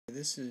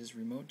This is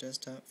Remote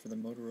Desktop for the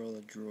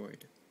Motorola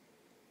DROID.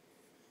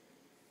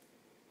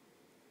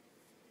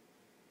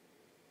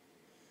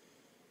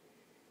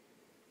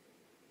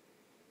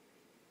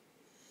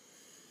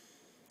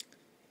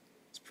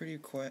 It's pretty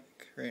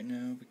quick right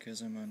now because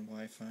I'm on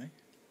Wi-Fi.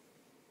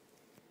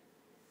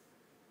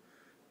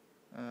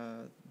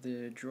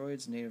 The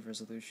Droid's native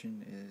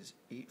resolution is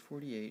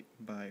 848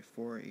 by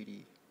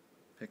 480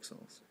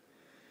 pixels.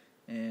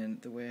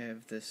 And the way I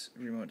have this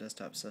remote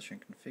desktop session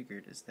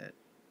configured is that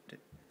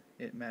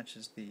it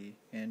matches the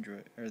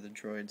Android or the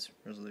Droid's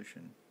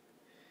resolution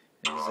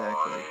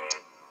exactly.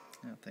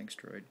 Oh, thanks,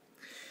 Droid.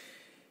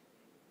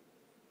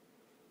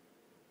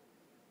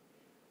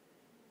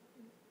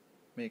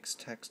 Makes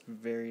text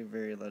very,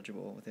 very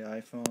legible. With the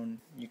iPhone,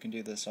 you can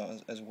do this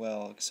as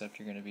well, except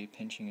you're going to be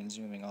pinching and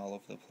zooming all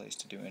over the place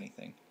to do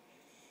anything.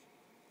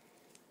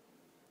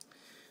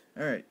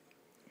 Alright,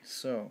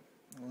 so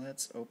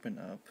let's open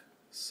up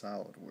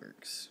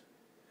Solidworks.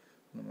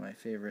 One of my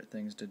favorite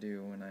things to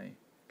do when I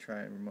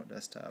try a remote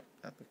desktop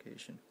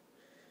application.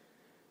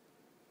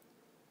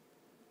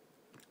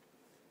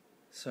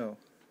 So,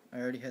 I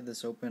already had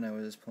this open. I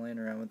was playing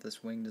around with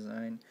this wing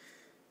design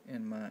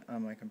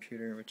on my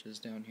computer, which is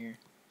down here.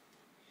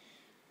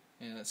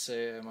 And let's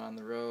say I'm on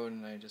the road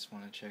and I just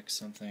want to check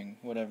something,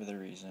 whatever the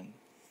reason,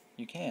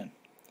 you can.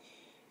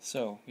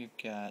 So we've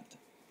got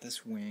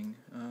this wing.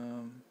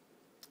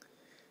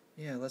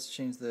 Yeah, let's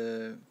change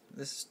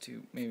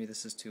maybe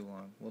this is too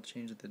long. We'll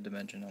change the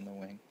dimension on the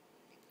wing.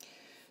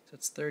 So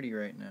it's 30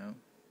 right now.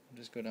 I'll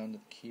just go down to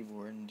the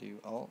keyboard and do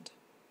Alt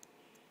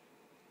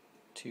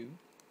 2.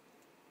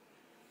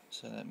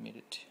 So that made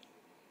it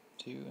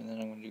 2, and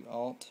then I'm going to do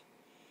Alt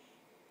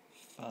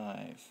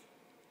 5.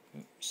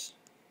 Oops,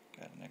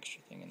 got an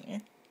extra thing in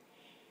there.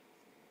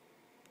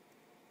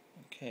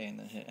 Okay, and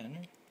then hit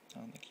Enter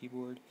on the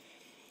keyboard.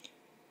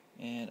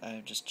 And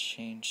I've just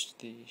changed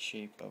the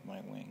shape of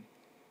my wing.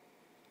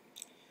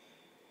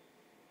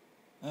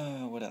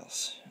 What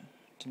else?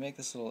 To make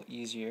this a little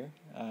easier,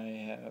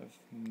 I have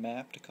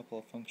mapped a couple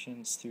of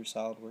functions through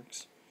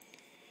SolidWorks.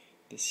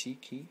 The C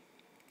key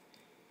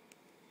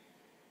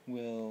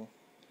will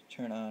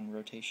turn on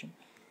rotation,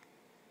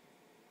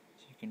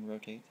 so you can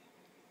rotate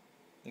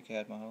the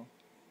CAD model.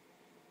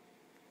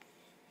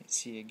 Hit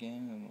C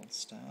again and we'll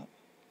stop.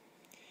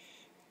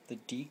 The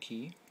D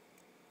key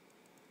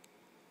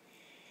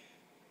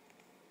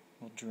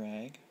will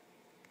drag.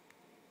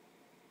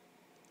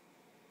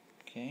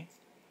 Okay.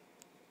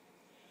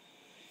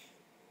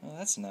 Well,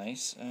 that's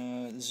nice.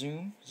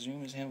 Zoom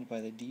is handled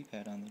by the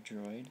D-pad on the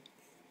Droid,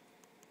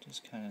 which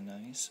is kind of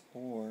nice,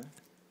 or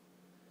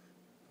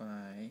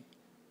by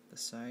the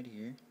side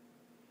here.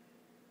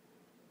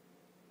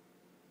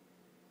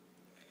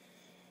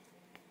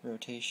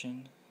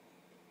 Rotation.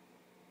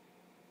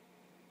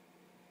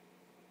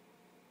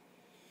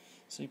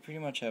 So you pretty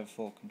much have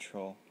full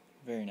control.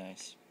 Very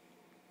nice.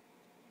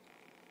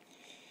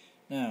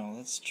 Now,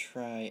 let's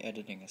try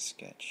editing a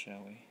sketch,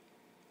 shall we?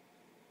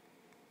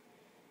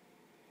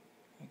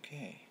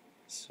 Okay,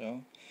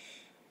 so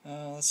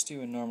let's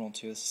do a normal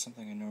 2. This is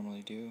something I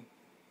normally do.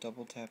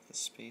 Double tap the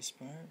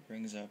spacebar,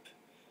 brings up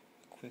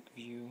quick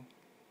view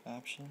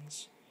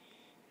options.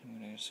 I'm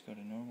going to just go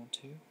to normal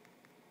 2.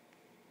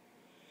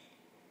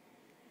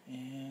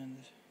 And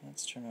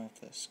let's turn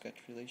off the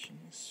sketch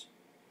relations.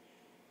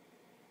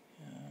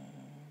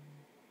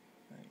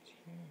 Right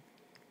here.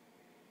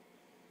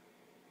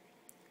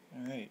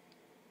 Alright,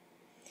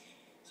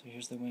 so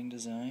here's the wing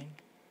design.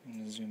 I'm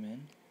going to zoom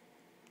in.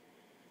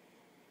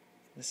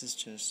 This is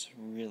just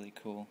really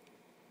cool.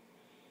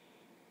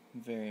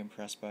 I'm very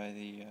impressed by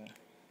the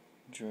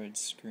Droid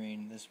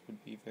screen. This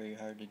would be very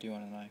hard to do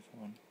on an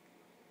iPhone.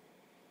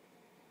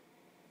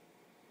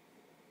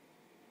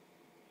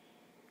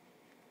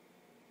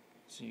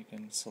 So you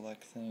can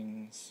select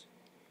things,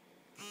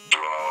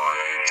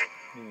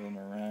 move them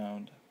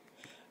around.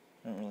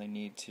 I don't really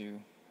need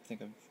to. I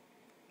think I've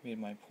made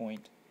my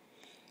point.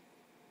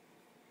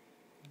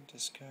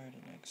 Discard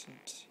and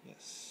exit.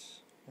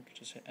 Yes. Or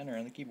just hit Enter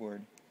on the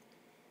keyboard.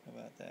 How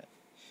about that?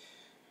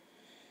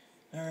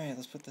 Alright,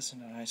 let's put this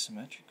in an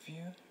isometric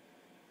view.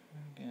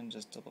 Again,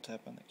 just double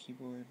tap on the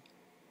keyboard,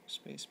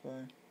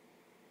 spacebar.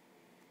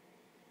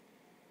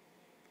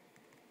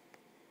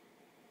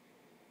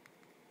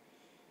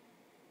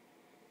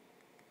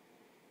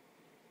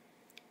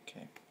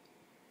 Okay.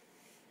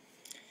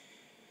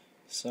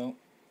 So,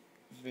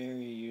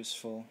 very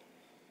useful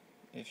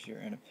if you're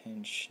in a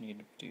pinch,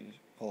 need to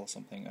pull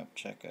something up,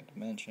 check a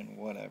dimension,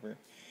 whatever.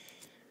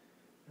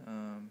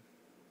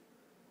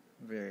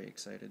 Very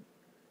excited.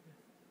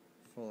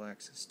 Full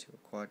access to a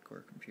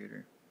quad-core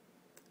computer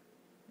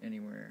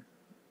anywhere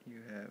you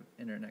have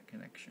internet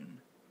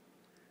connection.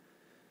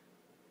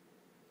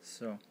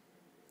 So,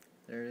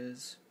 there it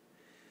is.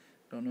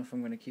 Don't know if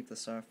I'm going to keep the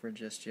software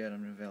just yet.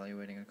 I'm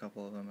evaluating a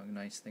couple of them. A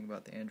nice thing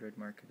about the Android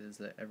market is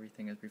that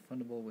everything is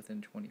refundable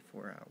within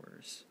 24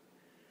 hours.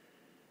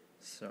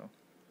 So,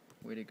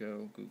 way to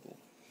go, Google.